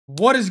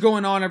What is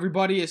going on,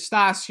 everybody? It's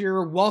Stas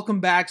here. Welcome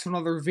back to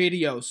another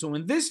video. So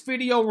in this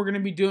video, we're going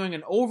to be doing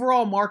an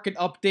overall market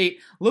update,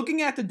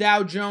 looking at the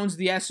Dow Jones,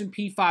 the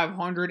S&P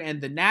 500, and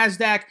the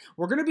NASDAQ.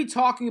 We're going to be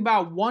talking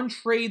about one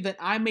trade that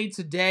I made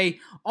today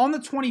on the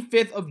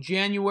 25th of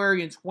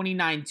January in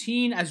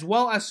 2019, as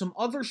well as some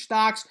other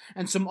stocks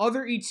and some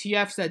other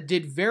ETFs that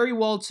did very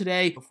well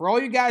today. For all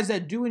you guys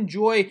that do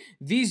enjoy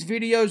these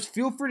videos,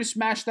 feel free to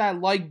smash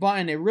that like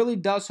button. It really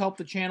does help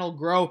the channel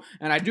grow,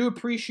 and I do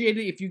appreciate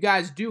it if you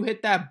guys do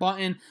hit that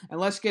button, and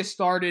let's get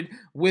started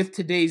with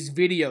today's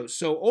video.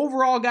 So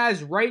overall,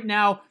 guys, right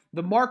now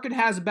the market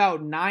has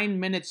about 9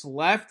 minutes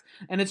left,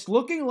 and it's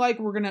looking like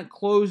we're going to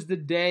close the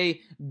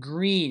day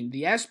green.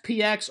 The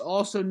SPX,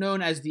 also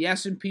known as the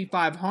S&P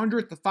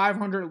 500, the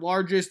 500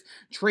 largest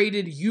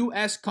traded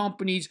U.S.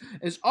 companies,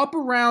 is up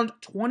around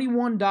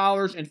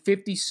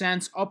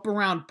 $21.50, up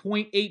around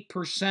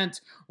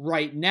 0.8%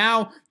 right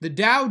now. The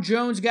Dow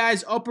Jones,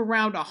 guys, up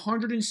around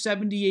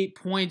 178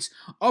 points,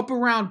 up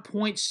around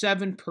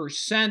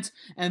 0.7%,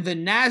 and the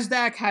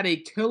NASDAQ had a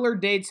killer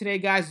day today,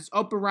 guys. It's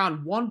up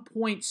around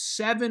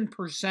 1.7%,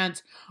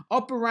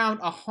 up around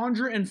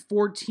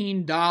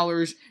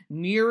 $114,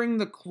 nearing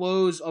the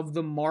close of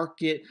the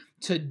market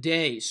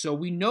today. So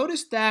we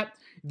noticed that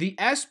the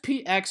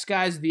SPX,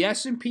 guys, the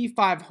S&P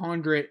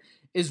 500,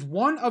 is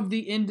one of the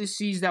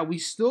indices that we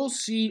still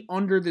see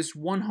under this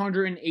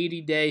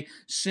 180-day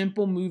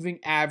simple moving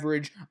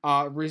average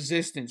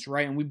resistance,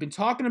 right? And we've been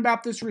talking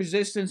about this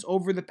resistance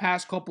over the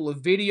past couple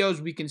of videos.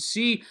 We can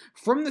see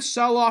from the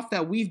sell-off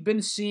that we've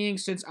been seeing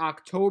since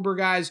October,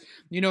 guys,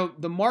 you know,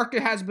 the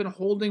market has been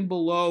holding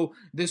below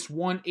this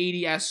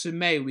 180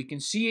 SMA. We can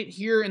see it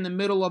here in the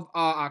middle of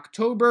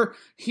October,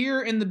 here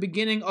in the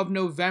beginning of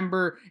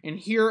November, and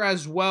here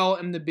as well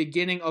in the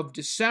beginning of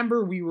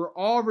December. We were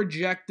all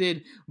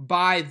rejected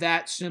by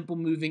that simple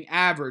moving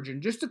average.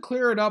 And just to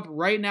clear it up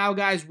right now,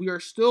 guys, we are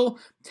still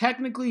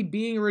technically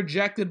being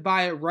rejected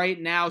by it right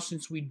now,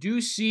 since we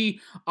do see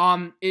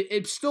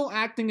it's still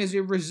acting as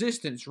a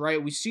resistance,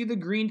 right? We see the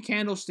green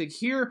candlestick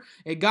here.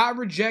 It got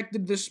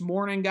rejected this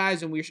morning,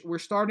 guys, and we're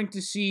starting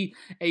to see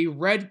a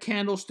red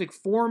candlestick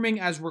forming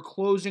as we're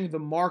closing the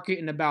market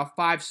in about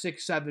 5,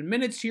 6, 7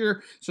 minutes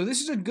here. So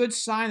this is a good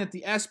sign that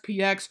the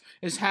SPX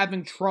is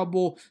having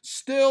trouble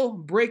still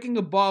breaking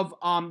above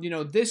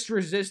this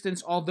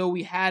resistance, although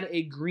we had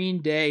a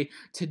green day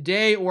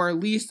today, or at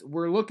least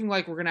we're looking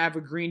like we're going to have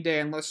a green day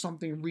unless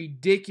something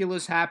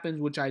ridiculous happens,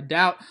 which I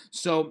doubt.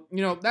 So,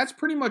 that's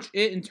pretty much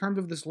it in terms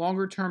of this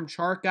longer term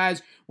chart,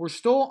 guys. We're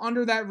still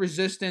under that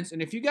resistance,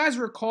 and if you guys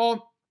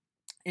recall,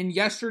 in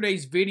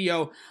yesterday's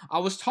video, I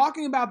was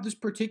talking about this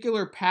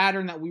particular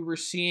pattern that we were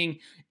seeing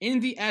in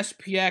the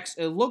SPX.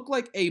 It looked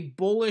like a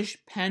bullish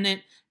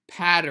pennant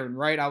pattern,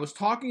 right? I was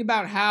talking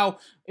about how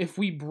if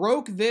we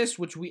broke this,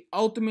 which we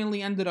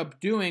ultimately ended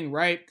up doing,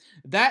 right,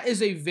 that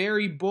is a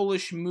very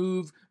bullish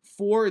move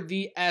for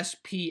the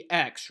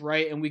SPX,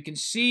 right? And we can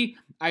see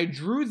I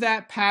drew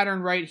that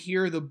pattern right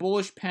here, the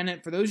bullish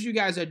pennant. For those of you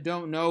guys that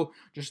don't know,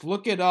 just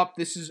look it up.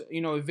 This is,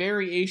 a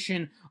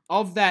variation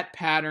of that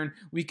pattern.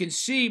 We can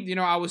see,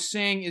 I was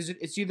saying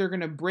it's either going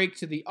to break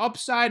to the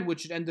upside,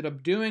 which it ended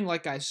up doing,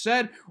 like I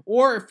said,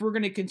 or if we're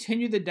going to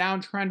continue the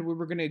downtrend, where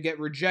we're going to get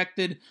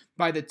rejected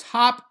by the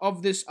top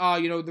of this,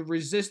 the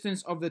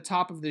resistance of the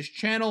top of this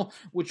channel,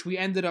 which we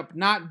ended up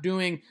not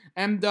doing.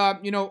 And,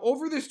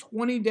 over this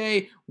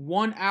 20-day,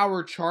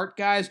 1-hour chart,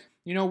 guys,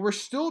 we're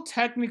still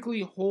technically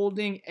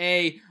holding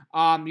a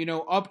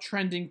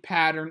uptrending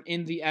pattern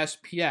in the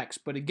SPX.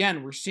 But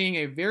again, we're seeing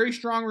a very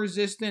strong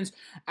resistance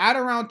at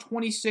around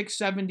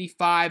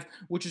 26.75,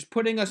 which is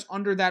putting us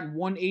under that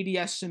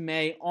 180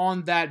 SMA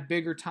on that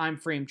bigger time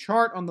frame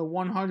chart on the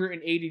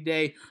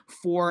 180-day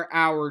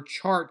 4-hour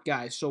chart,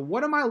 guys. So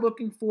what am I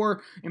looking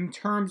for in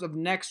terms of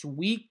next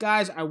week,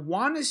 guys? I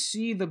want to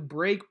see the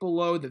break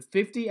below the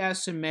 50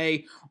 SMA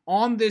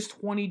on this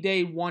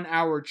 20-day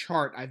 1-hour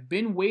chart. I've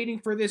been waiting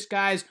for this,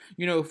 guys.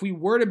 If we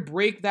were to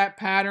break that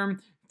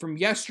pattern from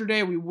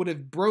yesterday, we would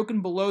have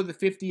broken below the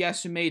 50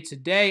 SMA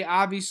today.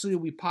 Obviously,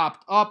 we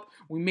popped up.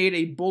 We made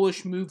a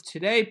bullish move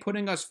today,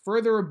 putting us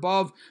further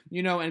above,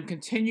 and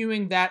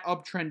continuing that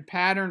uptrend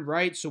pattern,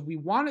 right? So we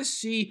want to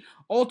see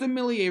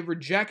ultimately a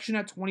rejection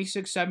at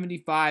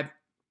 26.75,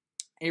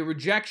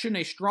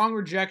 a strong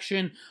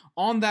rejection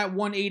on that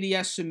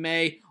 180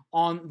 SMA.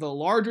 On the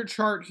larger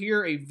chart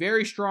here, a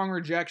very strong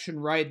rejection,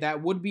 right?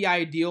 That would be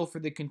ideal for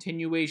the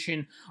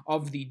continuation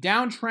of the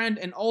downtrend.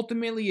 And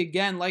ultimately,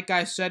 again, like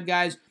I said,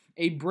 guys,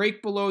 a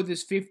break below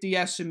this 50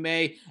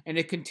 SMA and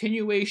a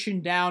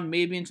continuation down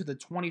maybe into the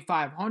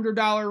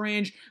 $2,500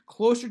 range,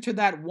 closer to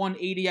that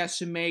 180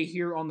 SMA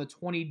here on the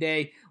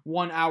 20-day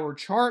 1-hour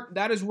chart.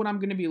 That is what I'm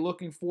going to be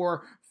looking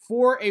for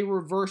a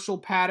reversal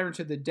pattern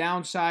to the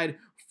downside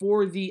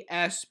for the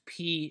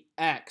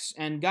SPX.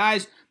 And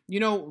guys,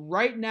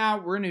 right now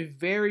we're in a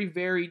very,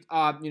 very,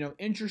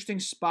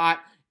 interesting spot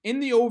in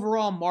the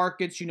overall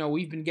markets.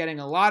 We've been getting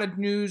a lot of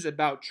news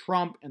about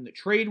Trump and the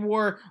trade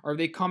war. Are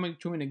they coming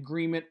to an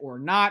agreement or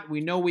not?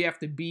 We know we have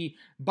to be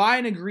by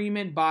an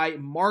agreement by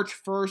March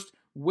 1st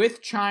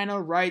with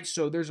China, right?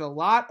 So there's a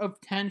lot of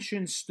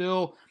tension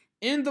still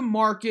in the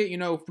market. You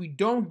know, if we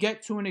don't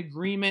get to an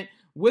agreement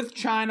with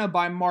China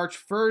by March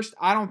 1st,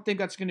 I don't think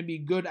that's going to be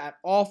good at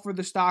all for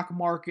the stock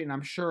market, and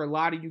I'm sure a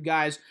lot of you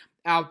guys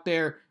out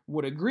there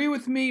would agree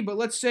with me. But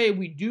let's say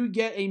we do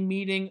get a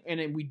meeting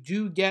and we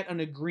do get an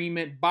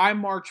agreement by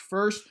March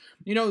 1st.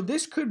 You know,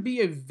 this could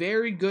be a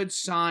very good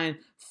sign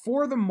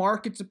for the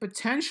market to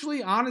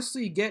potentially,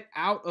 honestly, get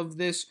out of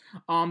this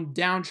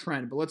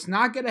downtrend. But let's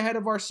not get ahead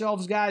of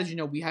ourselves, guys. You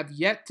know, we have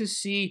yet to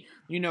see,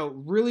 you know,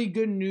 really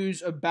good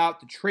news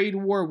about the trade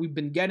war. We've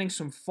been getting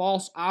some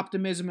false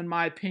optimism, in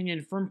my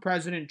opinion, from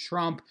President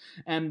Trump.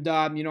 And,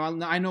 you know,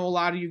 I know a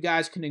lot of you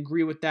guys can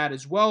agree with that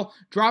as well.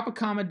 Drop a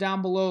comment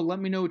down below. Let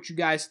me know what you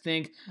guys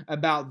think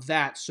about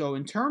that. So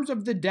in terms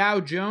of the Dow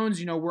Jones,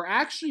 you know, we're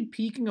actually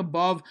peaking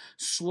above,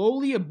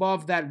 slowly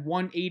above that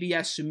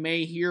 180 SMA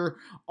here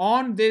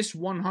on this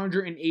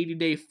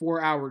 180-day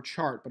 4-hour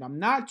chart. But I'm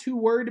not too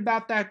worried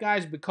about that,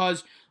 guys,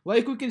 because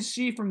like we can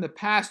see from the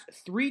past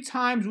 3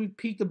 times we've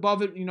peaked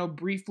above it, you know,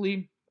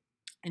 briefly,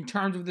 in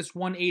terms of this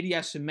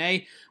 180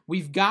 SMA,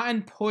 we've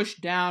gotten pushed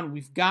down,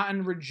 we've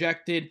gotten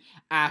rejected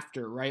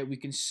after, right? We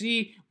can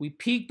see we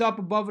peaked up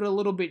above it a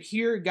little bit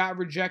here, got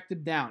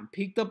rejected down.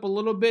 Peaked up a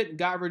little bit,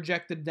 got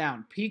rejected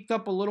down. Peaked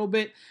up a little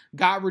bit,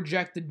 got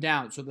rejected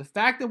down. So the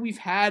fact that we've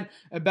had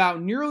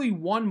about nearly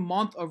 1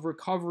 month of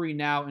recovery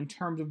now in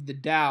terms of the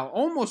Dow,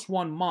 almost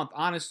 1 month,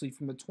 honestly,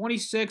 from the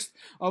 26th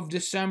of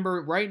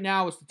December, right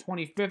now it's the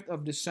 25th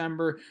of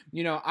December,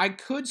 you know, I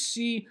could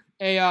see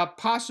a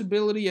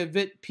possibility of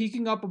it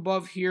peaking up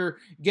above here,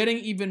 getting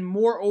even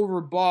more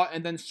overbought,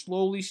 and then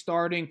slowly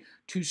starting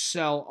to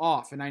sell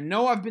off. And I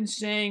know I've been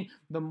saying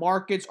the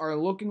markets are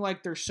looking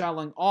like they're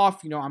selling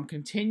off. You know, I'm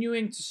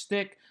continuing to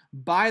stick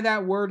by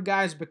that word,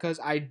 guys, because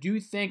I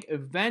do think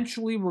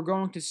eventually we're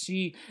going to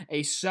see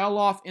a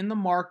sell-off in the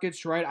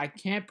markets, right? I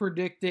can't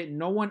predict it.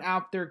 No one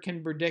out there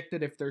can predict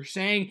it. If they're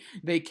saying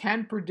they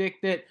can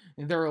predict it,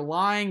 they're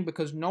lying,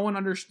 because no one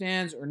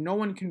understands or no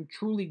one can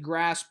truly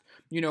grasp,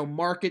 you know,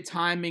 market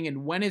timing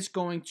and when it's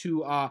going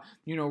to,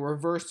 you know,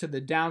 reverse to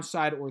the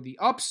downside or the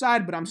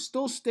upside. But I'm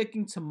still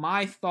sticking to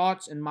my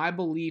thoughts and my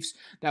beliefs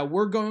that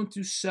we're going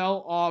to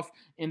sell off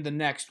in the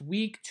next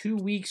week, 2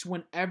 weeks,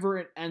 whenever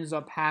it ends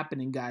up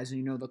happening, guys. And,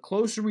 you know, the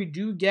closer we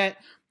do get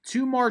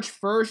to March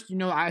 1st, you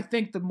know, I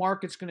think the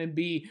market's going to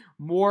be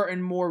more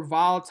and more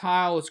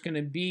volatile. It's going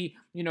to be,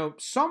 you know,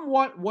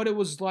 somewhat what it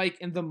was like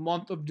in the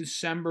month of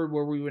December,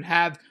 where we would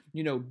have,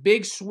 you know,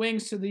 big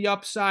swings to the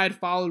upside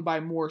followed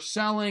by more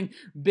selling,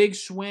 big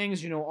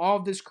swings, you know, all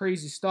of this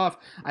crazy stuff.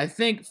 I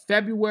think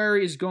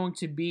February is going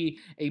to be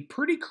a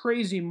pretty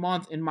crazy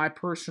month in my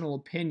personal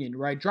opinion,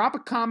 right? Drop a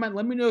comment.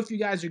 Let me know if you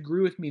guys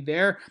agree with me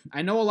there.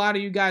 I know a lot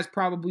of you guys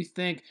probably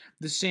think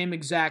the same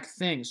exact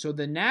thing. So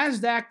the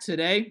NASDAQ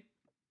today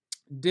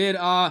did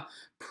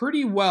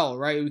pretty well,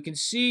 right? We can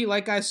see,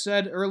 like I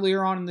said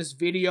earlier on in this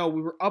video,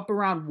 we were up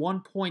around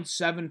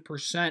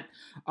 1.7%,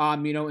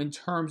 you know, in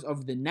terms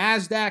of the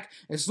NASDAQ.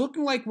 It's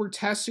looking like we're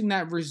testing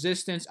that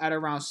resistance at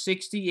around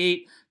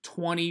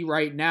 68.20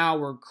 right now.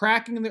 We're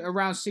cracking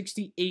around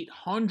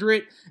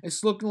 6,800.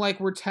 It's looking like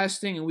we're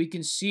testing, and we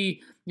can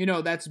see, you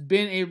know, that's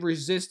been a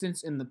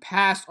resistance in the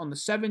past. On the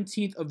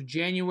 17th of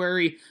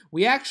January,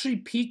 we actually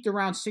peaked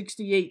around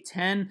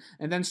 68.10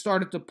 and then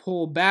started to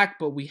pull back,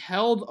 but we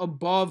held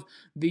above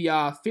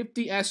the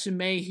 50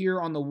 SMA here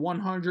on the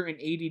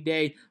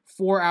 180-day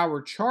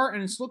 4-hour chart,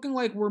 and it's looking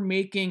like we're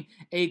making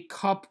a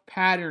cup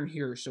pattern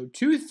here. So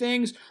 2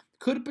 things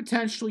could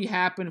potentially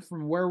happen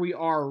from where we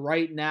are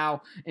right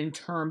now in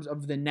terms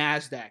of the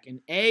NASDAQ.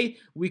 And A,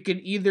 we can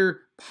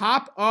either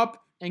pop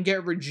up and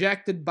get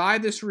rejected by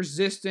this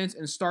resistance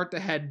and start to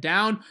head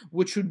down,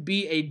 which would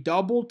be a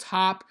double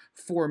top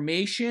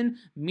formation,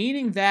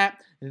 meaning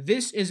that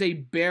this is a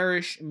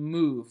bearish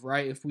move,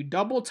 right? If we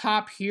double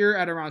top here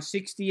at around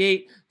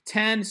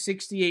 68.10,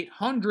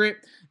 6,800,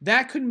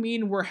 that could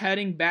mean we're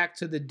heading back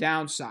to the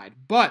downside.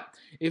 But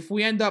if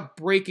we end up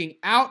breaking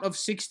out of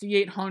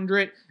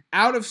 6,800,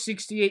 out of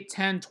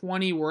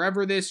 68.10.20,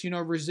 wherever this, you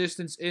know,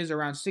 resistance is,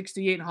 around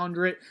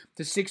 6,800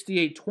 to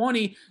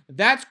 68.20,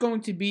 that's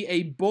going to be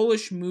a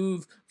bullish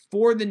move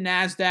for the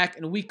NASDAQ,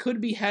 and we could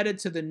be headed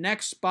to the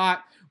next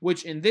spot,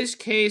 which in this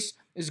case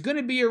is going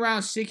to be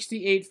around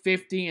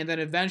 68.50, and then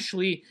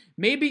eventually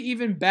maybe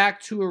even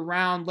back to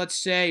around, let's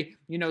say,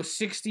 you know,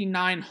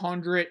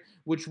 6,900,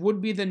 which would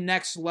be the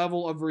next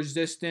level of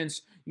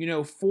resistance, you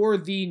know, for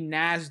the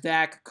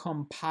NASDAQ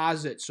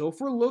composite. So if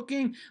we're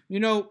looking, you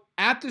know,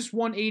 at this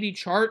 180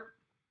 chart,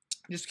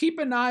 just keep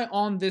an eye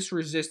on this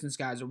resistance,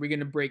 guys. Are we going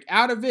to break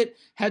out of it,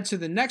 head to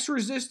the next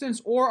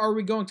resistance, or are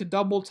we going to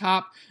double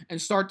top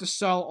and start to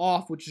sell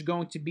off, which is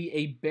going to be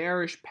a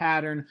bearish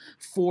pattern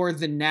for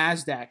the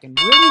NASDAQ? And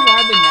really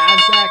why the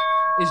NASDAQ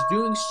is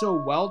doing so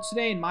well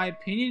today, in my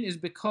opinion, is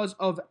because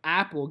of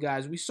Apple,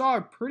 guys. We saw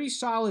a pretty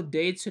solid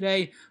day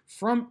today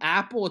from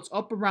Apple. It's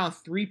up around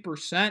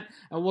 3%,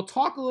 and we'll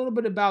talk a little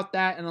bit about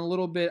that in a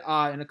little bit,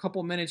 in a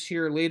couple minutes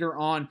here later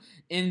on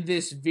in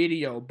this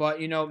video. But,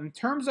 you know, in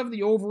terms of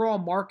the overall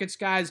markets,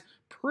 guys,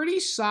 pretty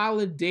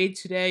solid day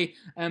today,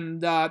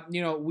 and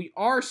you know, we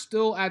are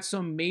still at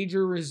some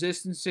major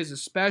resistances,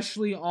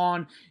 especially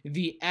on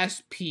the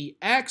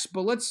SPX.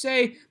 But let's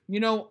say, you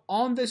know,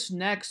 on this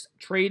next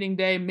trading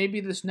day,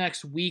 maybe this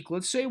next week,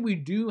 let's say we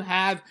do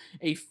have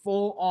a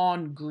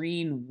full-on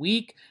green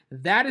week.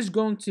 That is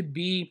going to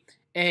be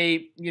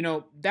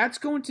that's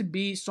going to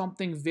be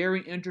something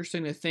very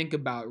interesting to think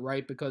about,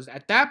 right? Because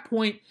at that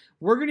point,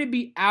 we're going to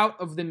be out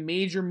of the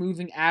major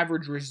moving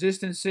average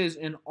resistances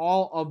in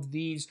all of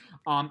these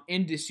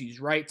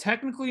indices, right?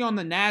 Technically on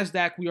the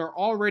NASDAQ, we are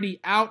already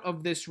out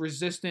of this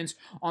resistance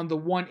on the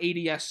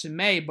 180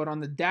 SMA, but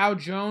on the Dow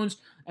Jones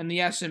and the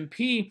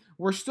S&P,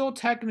 we're still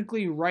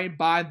technically right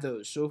by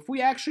those. So if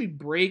we actually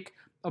break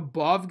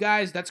above,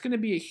 guys, that's going to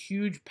be a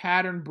huge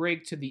pattern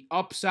break to the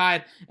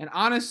upside, and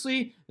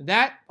honestly,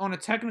 that on a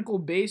technical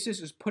basis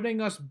is putting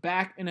us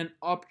back in an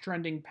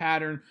uptrending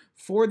pattern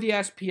for the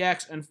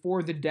SPX and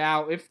for the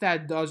Dow if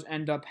that does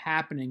end up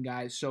happening,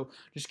 guys. So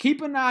just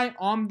keep an eye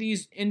on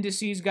these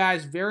indices,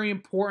 guys. Very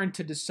important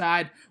to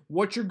decide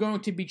what you're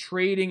going to be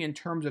trading in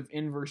terms of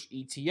inverse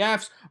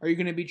ETFs. Are you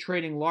going to be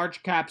trading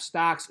large cap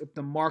stocks if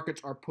the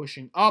markets are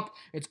pushing up?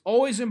 It's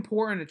always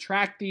important to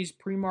track these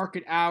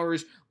pre-market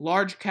hours,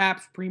 large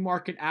caps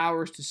pre-market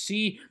hours, to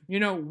see,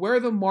 you know, where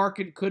the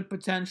market could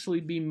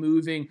potentially be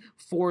moving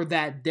for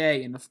that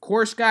day. And of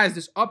course, guys,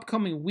 this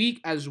upcoming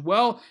week as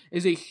well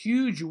is a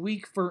huge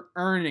week for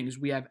earnings.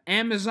 We have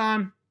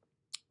Amazon,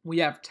 we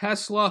have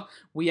Tesla,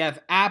 we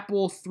have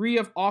Apple, three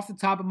of off the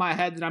top of my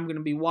head that I'm going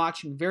to be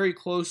watching very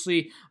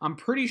closely. I'm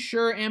pretty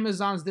sure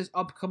Amazon's this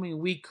upcoming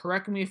week.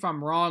 Correct me if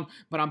I'm wrong,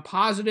 but I'm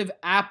positive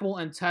Apple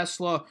and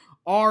Tesla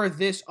are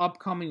this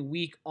upcoming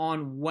week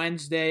on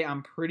Wednesday.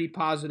 I'm pretty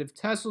positive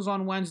Tesla's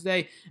on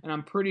Wednesday, and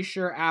I'm pretty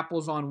sure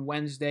Apple's on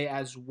Wednesday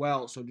as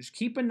well. So just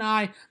keep an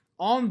eye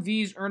on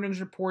these earnings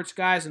reports,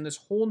 guys, and this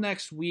whole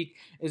next week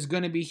is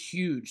going to be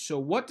huge. So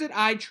what did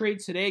I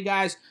trade today,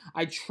 guys?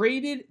 I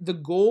traded the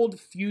gold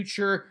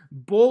future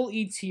bull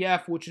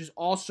ETF, which is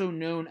also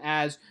known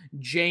as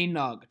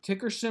JNUG,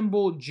 ticker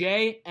symbol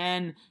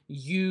JNUG.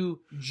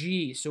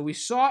 So we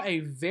saw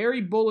a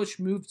very bullish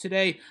move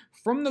today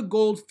from the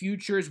gold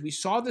futures. We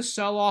saw the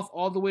sell-off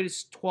all the way to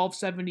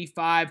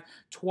 1275,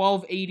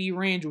 1280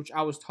 range, which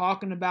I was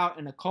talking about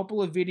in a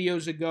couple of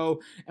videos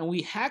ago, and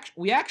we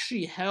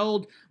actually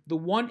held the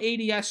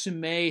 180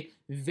 SMA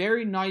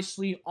very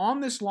nicely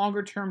on this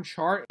longer term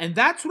chart, and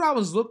that's what I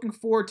was looking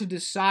for to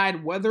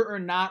decide whether or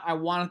not I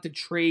wanted to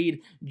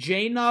trade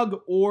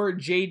JNUG or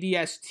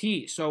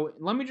JDST. So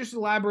let me just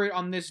elaborate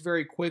on this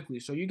very quickly.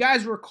 So you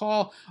guys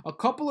recall a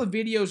couple of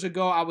videos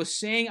ago I was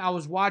saying I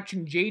was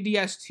watching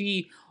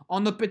JDST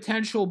on the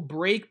potential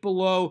break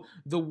below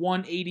the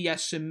 180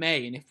 SMA.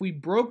 And if we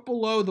broke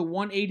below the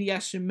 180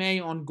 SMA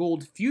on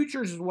gold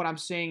futures, is what I'm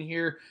saying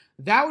here,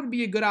 that would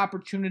be a good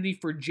opportunity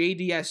for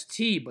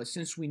JDST. But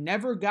since we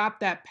never got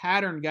that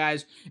pattern,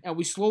 guys, and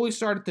we slowly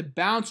started to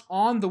bounce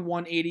on the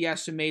 180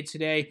 SMA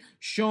today,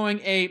 showing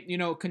a,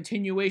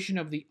 continuation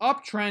of the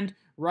uptrend,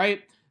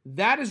 right?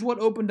 That is what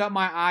opened up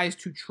my eyes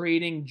to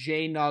trading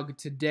JNUG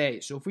today.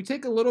 So if we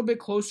take a little bit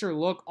closer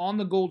look on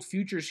the gold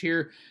futures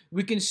here,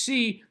 we can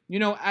see,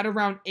 at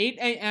around 8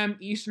 a.m.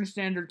 Eastern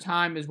Standard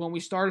Time is when we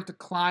started to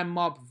climb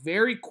up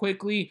very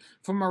quickly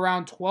from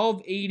around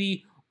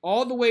 1280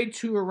 all the way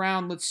to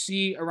around, let's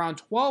see,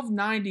 around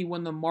 1290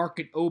 when the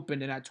market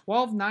opened. And at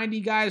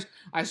 1290, guys,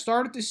 I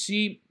started to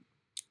see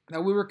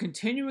that we were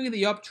continuing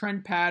the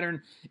uptrend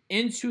pattern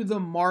into the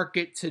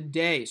market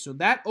today. So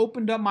that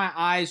opened up my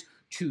eyes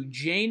to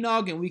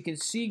JNUG, and we can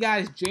see,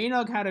 guys,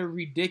 JNUG had a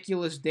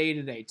ridiculous day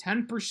today.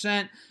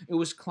 10%. It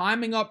was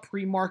climbing up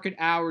pre-market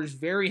hours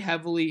very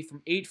heavily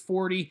from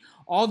 840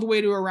 all the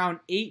way to around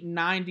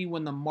 890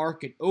 when the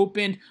market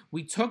opened.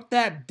 We took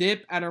that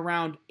dip at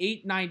around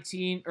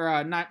 819,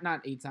 or not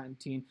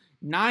 819,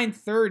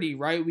 930,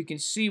 right? We can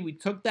see we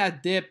took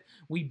that dip.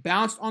 We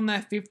bounced on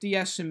that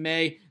 50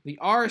 SMA. The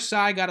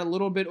RSI got a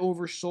little bit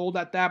oversold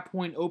at that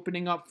point,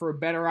 opening up for a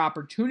better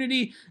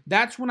opportunity.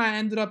 That's when I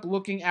ended up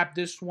looking at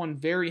this one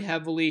very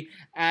heavily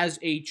as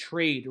a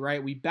trade,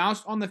 right? We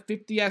bounced on the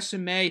 50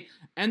 SMA,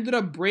 ended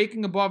up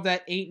breaking above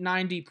that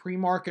 890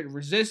 pre-market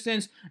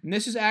resistance, and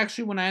this is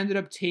actually when I ended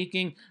up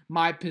taking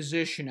my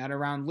position at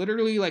around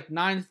literally like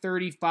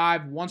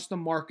 935 once the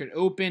market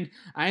opened.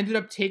 I ended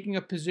up taking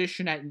a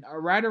position at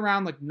right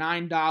around like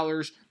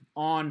 $9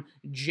 on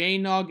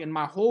JNUG, and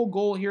my whole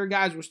goal here,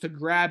 guys, was to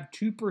grab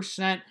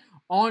 2%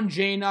 on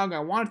JNUG. I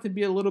wanted to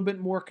be a little bit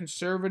more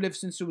conservative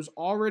since it was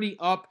already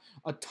up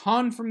a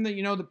ton from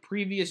the, the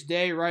previous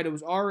day, right? It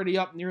was already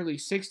up nearly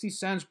 60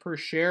 cents per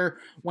share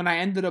when I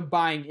ended up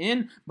buying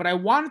in, but I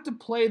wanted to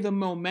play the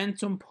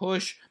momentum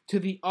push to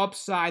the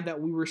upside that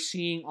we were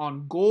seeing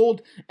on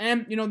gold,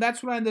 and,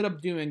 that's what I ended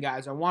up doing,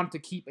 guys. I wanted to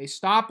keep a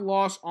stop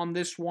loss on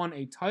this one,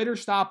 a tighter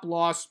stop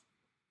loss.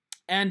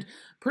 And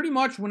pretty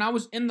much when I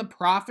was in the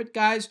profit,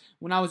 guys,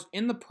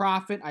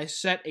 I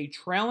set a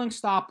trailing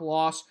stop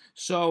loss.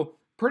 So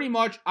pretty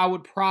much I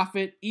would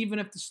profit even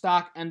if the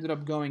stock ended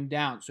up going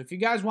down. So if you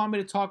guys want me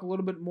to talk a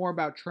little bit more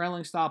about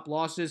trailing stop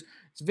losses,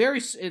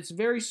 It's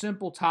very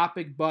simple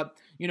topic, but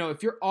you know,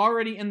 if you're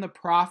already in the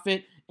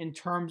profit in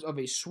terms of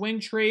a swing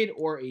trade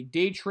or a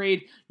day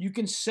trade, you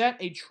can set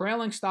a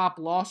trailing stop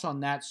loss on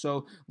that.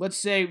 So let's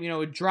say, you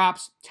know, it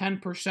drops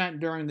 10%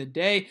 during the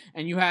day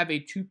and you have a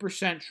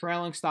 2%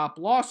 trailing stop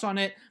loss on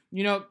it,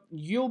 you know,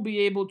 you'll be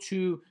able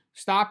to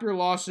stop your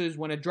losses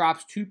when it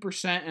drops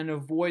 2% and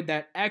avoid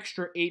that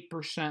extra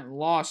 8%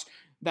 loss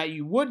that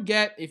you would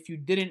get if you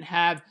didn't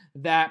have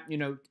that, you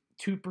know,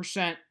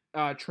 2%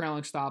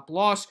 trailing stop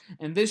loss.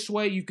 And this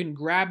way you can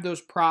grab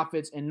those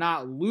profits and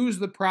not lose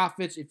the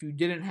profits if you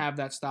didn't have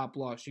that stop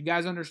loss. You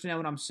guys understand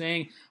what I'm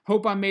saying?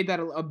 Hope I made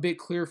that a bit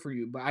clear for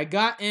you. But I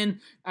got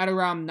in at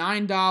around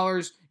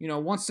 $9. You know,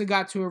 once it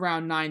got to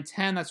around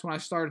 $9.10, that's when I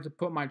started to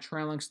put my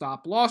trailing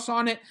stop loss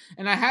on it.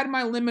 And I had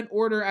my limit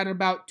order at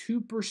about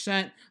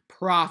 2%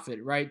 profit,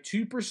 right?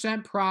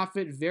 2%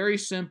 profit, very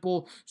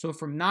simple. So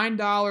from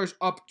 $9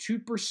 up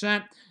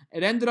 2%,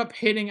 it ended up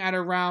hitting at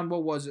around,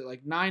 what was it,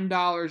 like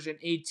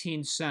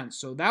 $9.18.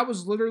 So that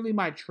was literally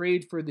my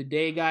trade for the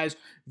day, guys.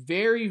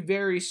 Very,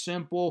 very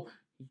simple.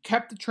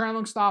 Kept the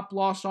trailing stop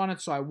loss on it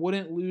so I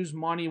wouldn't lose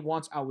money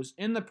once I was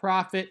in the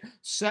profit.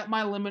 Set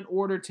my limit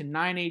order to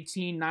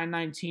 918,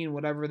 919,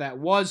 whatever that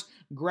was.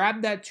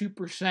 Grabbed that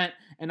 2%,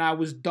 and I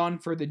was done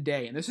for the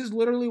day. And this is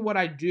literally what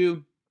I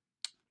do,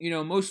 you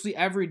know, mostly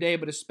every day,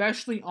 but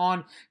especially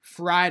on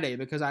Friday,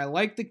 because I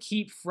like to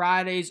keep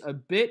Fridays a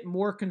bit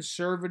more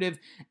conservative,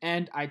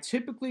 and I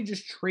typically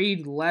just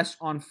trade less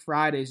on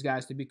Fridays,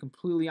 guys, to be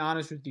completely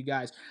honest with you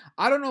guys.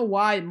 I don't know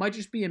why. It might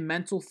just be a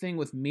mental thing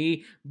with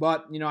me,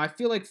 but, you know, I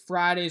feel like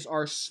Fridays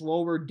are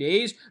slower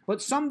days,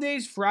 but some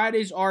days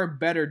Fridays are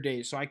better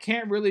days, so I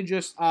can't really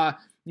just,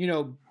 you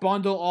know,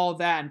 bundle all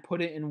that and put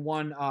it in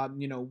one,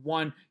 you know,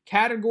 one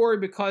category,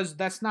 because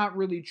that's not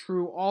really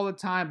true all the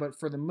time. But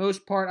for the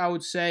most part, I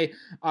would say,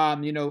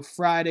 you know,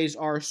 Fridays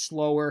are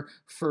slower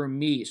for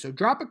me. So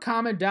drop a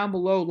comment down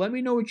below. Let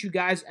me know what you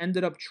guys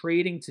ended up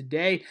trading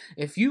today.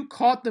 If you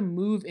caught the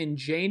move in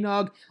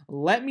JNUG,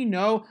 let me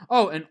know.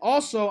 Oh, and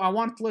also I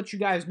wanted to let you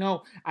guys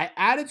know I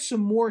added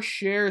some more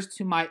shares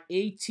to my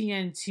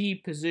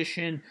AT&T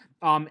position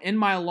in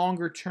my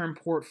longer term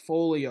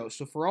portfolio.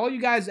 So for all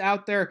you guys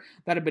out there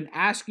that have been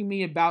asking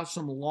me about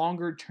some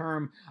longer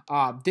term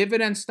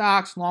dividend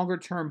stocks, longer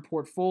term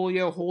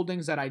portfolio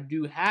holdings that I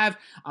do have,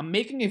 I'm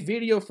making a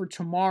video for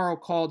tomorrow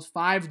called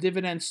 5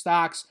 dividend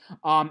stocks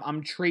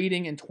I'm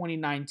trading in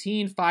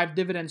 2019, 5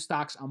 dividend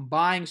stocks I'm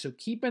buying. So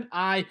keep an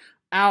eye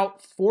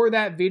out for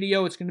that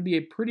video. It's going to be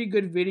a pretty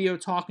good video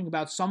talking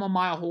about some of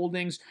my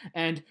holdings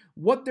and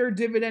what their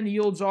dividend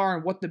yields are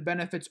and what the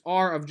benefits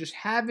are of just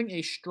having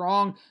a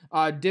strong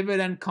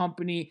dividend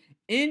company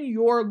in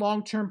your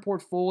long-term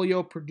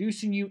portfolio,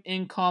 producing you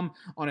income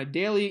on a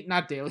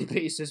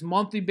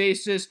monthly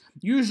basis,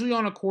 usually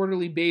on a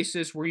quarterly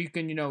basis, where you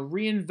can, you know,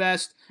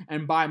 reinvest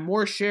and buy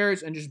more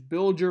shares and just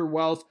build your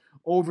wealth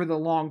over the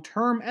long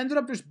term. Ended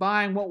up just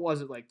buying, what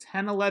was it, like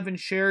 10, 11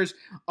 shares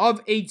of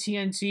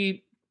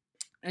AT&T.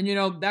 And, you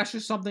know, that's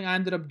just something I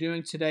ended up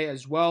doing today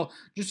as well.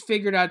 Just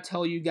figured I'd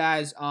tell you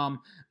guys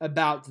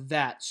about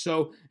that.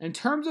 So in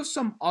terms of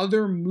some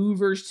other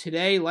movers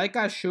today, like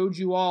I showed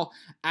you all,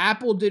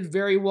 Apple did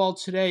very well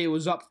today. It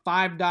was up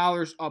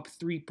 $5, up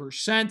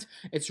 3%.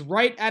 It's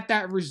right at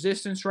that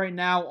resistance right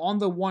now on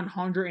the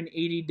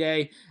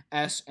 180-day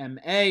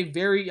SMA.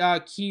 Very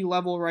key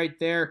level right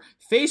there.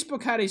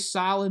 Facebook had a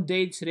solid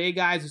day today,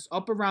 guys. It's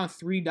up around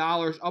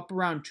 $3, up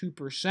around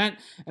 2%.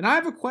 And I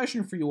have a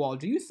question for you all.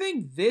 Do you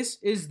think this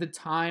is the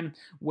time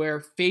where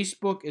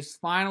Facebook is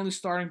finally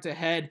starting to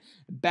head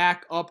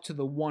back up to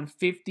the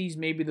 150s,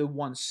 maybe the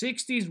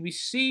 160s? We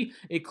see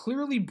it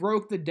clearly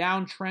broke the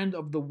downtrend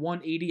of the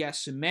 180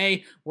 SMA.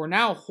 We're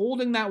now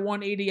holding that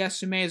 180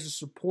 SMA as a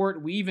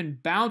support. We even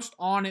bounced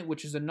on it,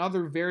 which is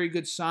another very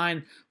good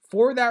sign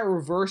for that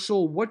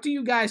reversal. What do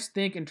you guys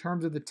think in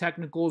terms of the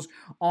technicals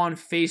on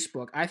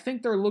Facebook? I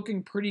think they're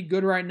looking pretty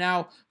good right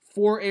now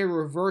for a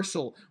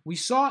reversal. We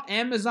saw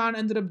Amazon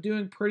ended up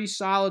doing pretty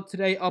solid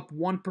today, up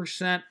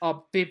 1%,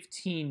 up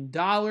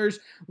 $15.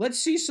 Let's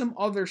see some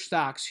other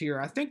stocks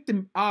here. I think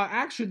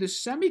actually the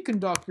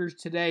semiconductors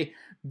today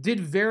did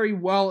very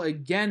well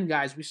again,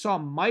 guys. We saw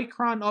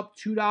Micron up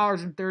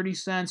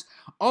 $2.30,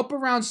 up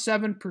around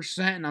 7%,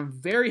 and I'm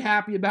very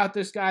happy about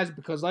this, guys,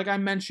 because like I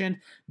mentioned,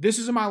 this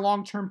is in my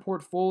long-term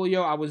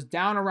portfolio. I was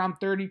down around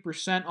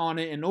 30% on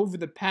it, and over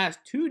the past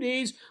 2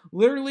 days,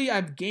 literally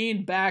I've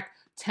gained back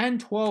 10,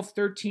 12,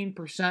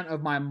 13%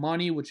 of my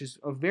money, which is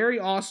a very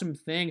awesome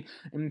thing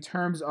in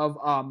terms of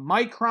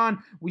Micron.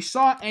 We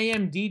saw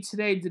AMD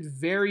today did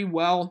very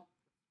well.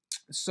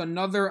 It's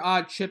another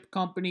chip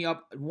company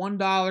up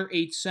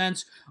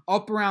 $1.08,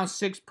 up around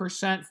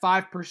 6%,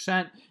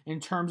 5% in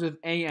terms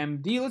of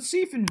AMD. Let's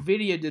see if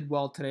NVIDIA did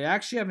well today. I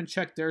actually haven't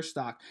checked their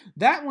stock.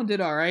 That one did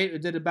all right.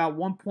 It did about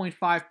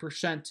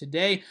 1.5%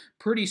 today.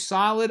 Pretty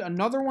solid.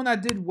 Another one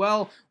that did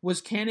well was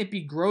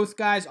Canopy Growth,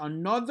 guys.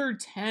 Another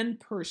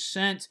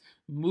 10%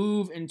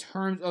 move in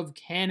terms of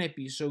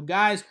canopy. So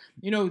guys,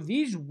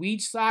 these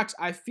wheat stocks,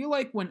 I feel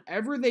like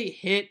whenever they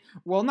hit,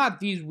 well, not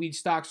these wheat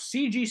stocks,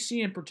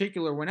 CGC in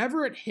particular,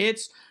 whenever it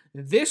hits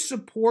this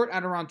support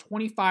at around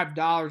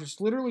 $25, it's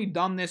literally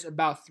done this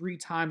about 3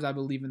 times, I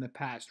believe, in the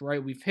past,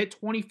 right? We've hit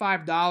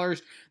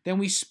 $25, then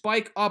we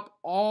spike up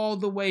all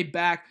the way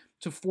back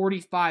to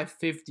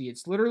 $45.50.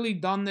 It's literally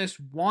done this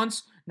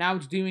once. Now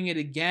it's doing it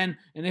again.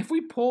 And if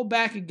we pull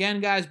back again,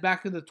 guys,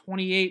 back to the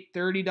 $28,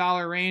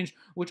 $30 range,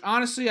 which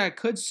honestly I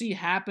could see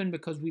happen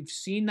because we've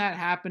seen that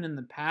happen in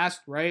the past,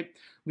 right?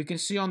 We can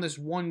see on this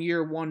 1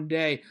 year, 1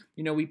 day,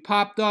 we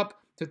popped up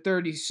to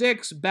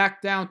 36,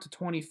 back down to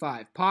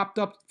 25. Popped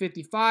up to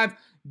 55,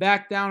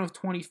 back down to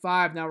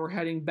 25. Now we're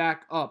heading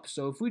back up.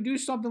 So if we do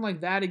something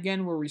like that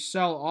again where we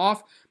sell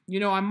off,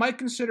 I might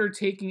consider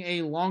taking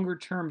a longer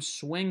term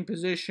swing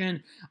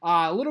position.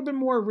 A little bit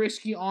more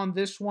risky on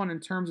this one in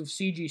terms of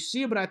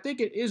CGC, but I think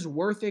it is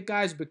worth it,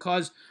 guys,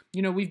 because,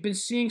 we've been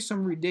seeing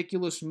some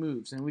ridiculous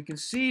moves. And we can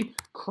see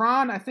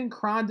Cron, I think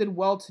Cron did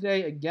well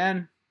today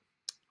again,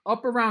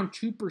 up around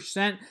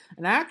 2%.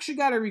 And I actually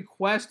got a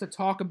request to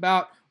talk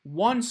about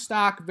one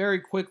stock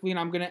very quickly, and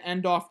I'm going to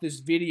end off this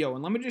video.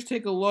 And let me just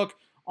take a look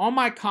on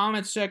my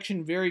comment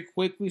section very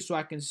quickly so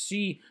I can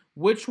see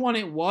which one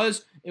it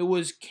was. It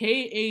was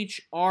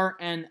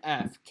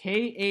KHRNF.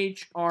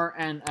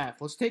 KHRNF.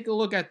 Let's take a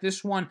look at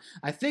this one.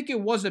 I think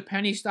it was a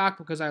penny stock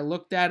because I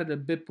looked at it a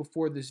bit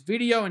before this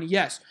video. And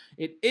yes,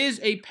 it is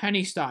a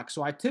penny stock.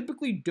 So I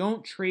typically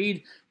don't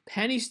trade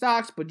penny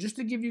stocks, but just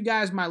to give you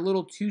guys my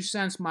little 2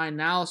 cents, my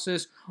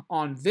analysis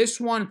on this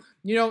one,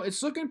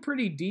 it's looking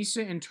pretty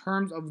decent in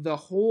terms of the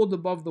hold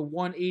above the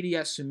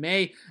 180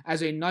 SMA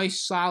as a nice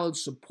solid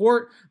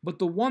support. But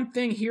the one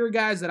thing here,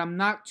 guys, that I'm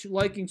not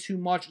liking too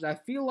much is I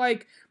feel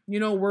like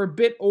we're a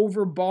bit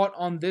overbought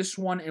on this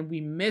one, and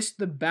we missed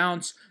the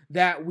bounce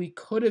that we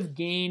could have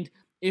gained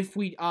if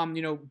we,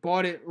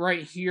 bought it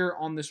right here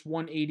on this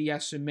 180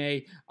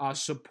 SMA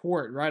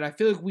support, right? I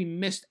feel like we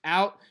missed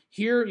out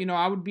here.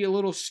 I would be a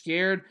little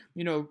scared,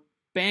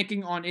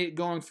 banking on it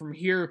going from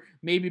here,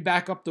 maybe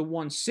back up to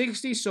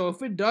 160. So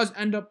if it does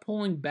end up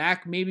pulling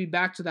back, maybe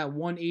back to that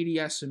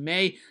 180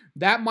 SMA,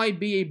 that might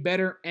be a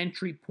better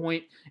entry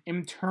point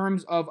in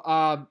terms of,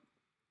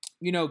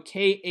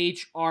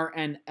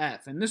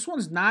 KHRNF. And this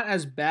one's not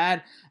as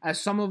bad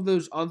as some of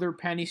those other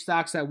penny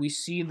stocks that we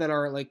see that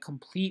are like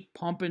complete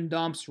pump and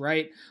dumps,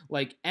 right?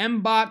 Like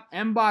MBOT.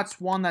 MBOT's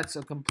one that's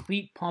a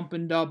complete pump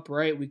and dump,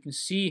 right? We can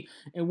see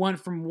it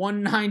went from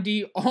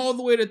 $190 all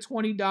the way to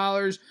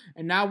 $20,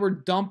 and now we're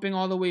dumping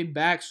all the way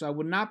back. So I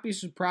would not be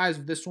surprised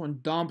if this one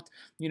dumped,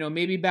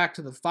 maybe back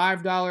to the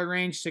 $5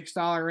 range,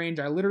 $6 range.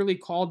 I literally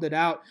called it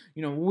out.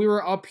 When we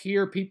were up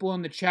here, people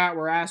in the chat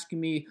were asking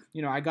me,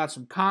 I got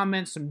some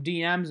comments, some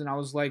DMs, and I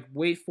was like,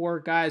 wait for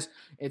it, guys.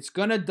 It's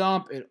gonna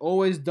dump. It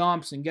always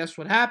dumps. And guess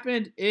what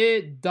happened?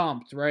 It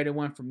dumped, right? It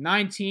went from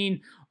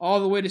 19 all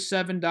the way to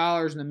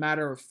 $7 in a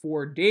matter of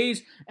 4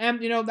 days.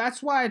 And,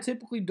 that's why I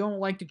typically don't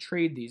like to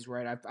trade these,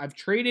 right? I've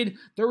traded,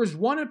 there was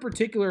one in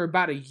particular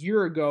about a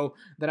year ago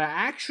that I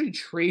actually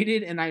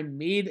traded, and I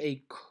made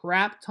a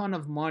crap ton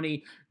of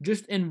money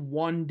just in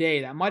 1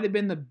 day. That might have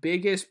been the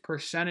biggest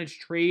percentage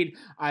trade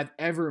I've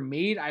ever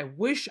made. I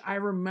wish I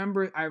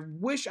remember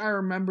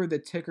the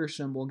ticker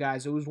symbol,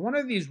 guys. It was one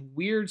of these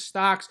weird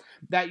stocks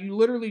that you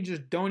literally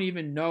just don't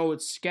even know.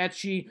 It's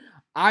sketchy.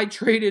 I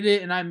traded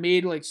it and I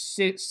made like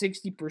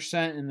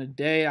 60% in a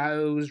day.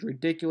 It was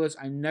ridiculous.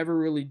 I never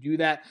really do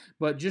that.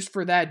 But just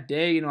for that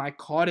day, I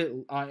caught it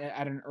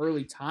at an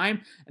early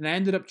time, and I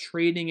ended up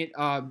trading it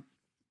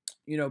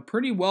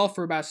pretty well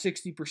for about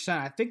 60%.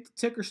 I think the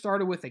ticker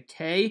started with a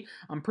K.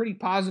 I'm pretty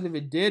positive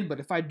it did, but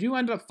if I do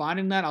end up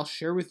finding that, I'll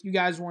share with you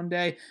guys one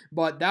day.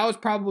 But that was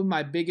probably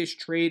my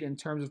biggest trade in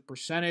terms of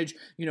percentage,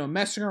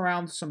 messing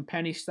around with some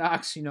penny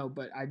stocks,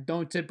 but I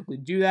don't typically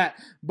do that.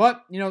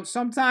 But,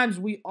 sometimes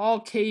we all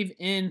cave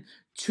in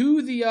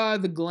to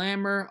the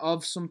glamour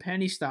of some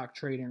penny stock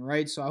trading,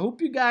 right? So I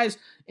hope you guys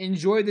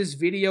enjoyed this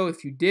video.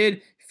 If you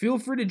did, feel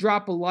free to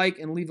drop a like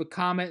and leave a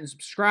comment and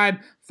subscribe.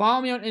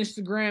 Follow me on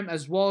Instagram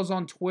as well as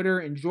on Twitter,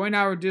 and join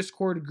our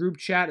Discord group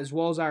chat as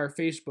well as our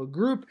Facebook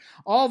group.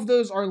 All of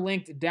those are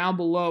linked down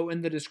below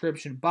in the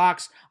description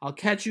box. I'll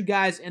catch you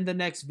guys in the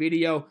next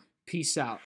video. Peace out.